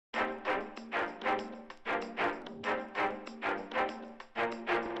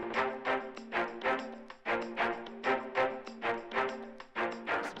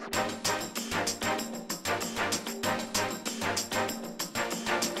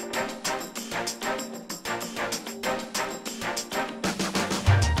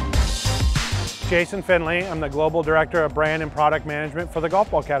Jason Finley. I'm the Global Director of Brand and Product Management for the golf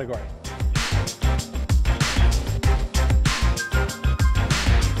ball category.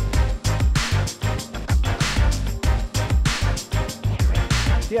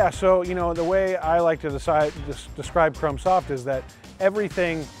 Yeah, so the way I like to describe Chromesoft is that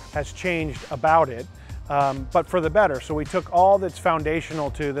everything has changed about it, but for the better. So we took all that's foundational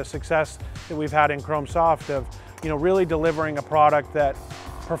to the success that we've had in Chromesoft of really delivering a product that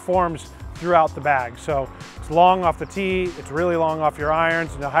performs throughout the bag. So it's long off the tee, it's really long off your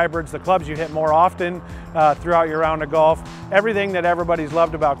irons, the hybrids, the clubs you hit more often throughout your round of golf. Everything that everybody's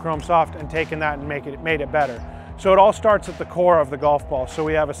loved about Chromesoft, and taken that and made it better. So it all starts at the core of the golf ball. So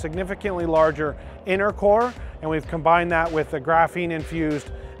we have a significantly larger inner core, and we've combined that with a graphene-infused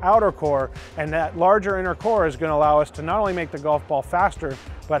outer core, and that larger inner core is going to allow us to not only make the golf ball faster,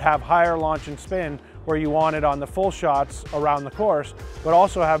 but have higher launch and spin where you want it on the full shots around the course, but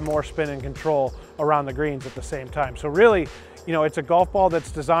also have more spin and control around the greens at the same time. So really, it's a golf ball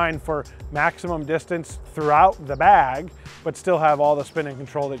that's designed for maximum distance throughout the bag, but still have all the spin and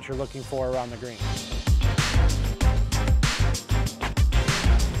control that you're looking for around the green.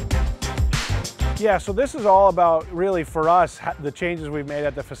 Yeah, so this is all about, really for us, the changes we've made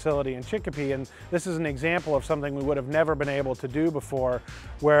at the facility in Chicopee, and this is an example of something we would have never been able to do before,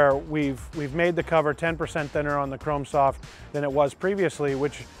 where we've made the cover 10% thinner on the Chromesoft than it was previously,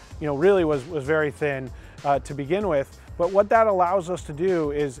 which really was very thin to begin with. But what that allows us to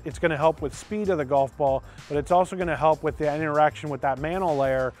do is it's going to help with speed of the golf ball, but it's also going to help with the interaction with that mantle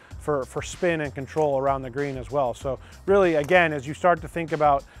layer for spin and control around the green as well. So really, again, as you start to think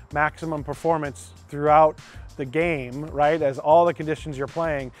about maximum performance throughout the game, right, as all the conditions you're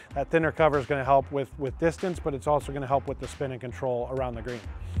playing, that thinner cover is going to help with distance, but it's also going to help with the spin and control around the green.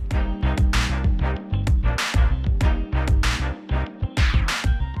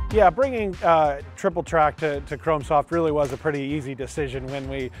 Yeah, bringing triple track to Chromesoft really was a pretty easy decision when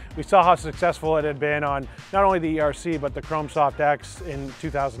we saw how successful it had been on not only the ERC but the Chromesoft X in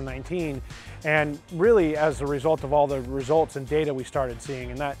 2019, and really as a result of all the results and data we started seeing.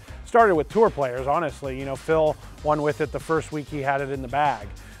 And that started with tour players, honestly. Phil won with it the first week he had it in the bag.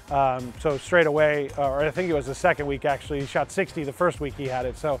 So straight away, or I think it was the second week actually, he shot 60 the first week he had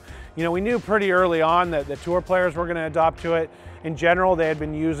it. So, we knew pretty early on that the tour players were going to adopt to it. In general, they had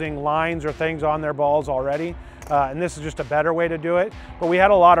been using lines or things on their balls already, and this is just a better way to do it. But we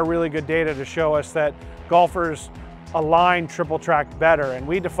had a lot of really good data to show us that golfers align triple track better, and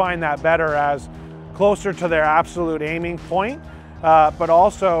we define that better as closer to their absolute aiming point, but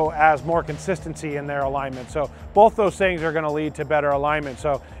also as more consistency in their alignment. So both those things are going to lead to better alignment.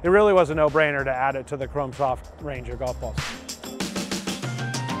 So it really was a no-brainer to add it to the Chromesoft range of golf balls.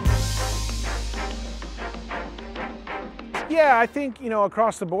 Yeah, I think,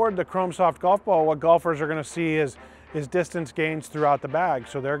 across the board, the Chromesoft golf ball, what golfers are going to see is distance gains throughout the bag.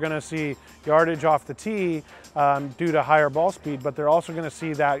 So they're going to see yardage off the tee due to higher ball speed, but they're also going to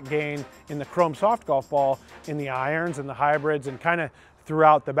see that gain in the Chromesoft golf ball in the irons and the hybrids and kind of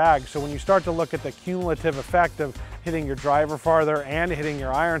throughout the bag. So when you start to look at the cumulative effect of hitting your driver farther and hitting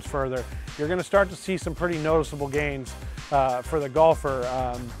your irons further, you're going to start to see some pretty noticeable gains for the golfer.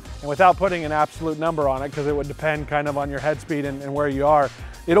 And without putting an absolute number on it, because it would depend kind of on your head speed and where you are,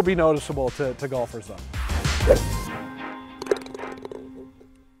 it'll be noticeable to golfers though.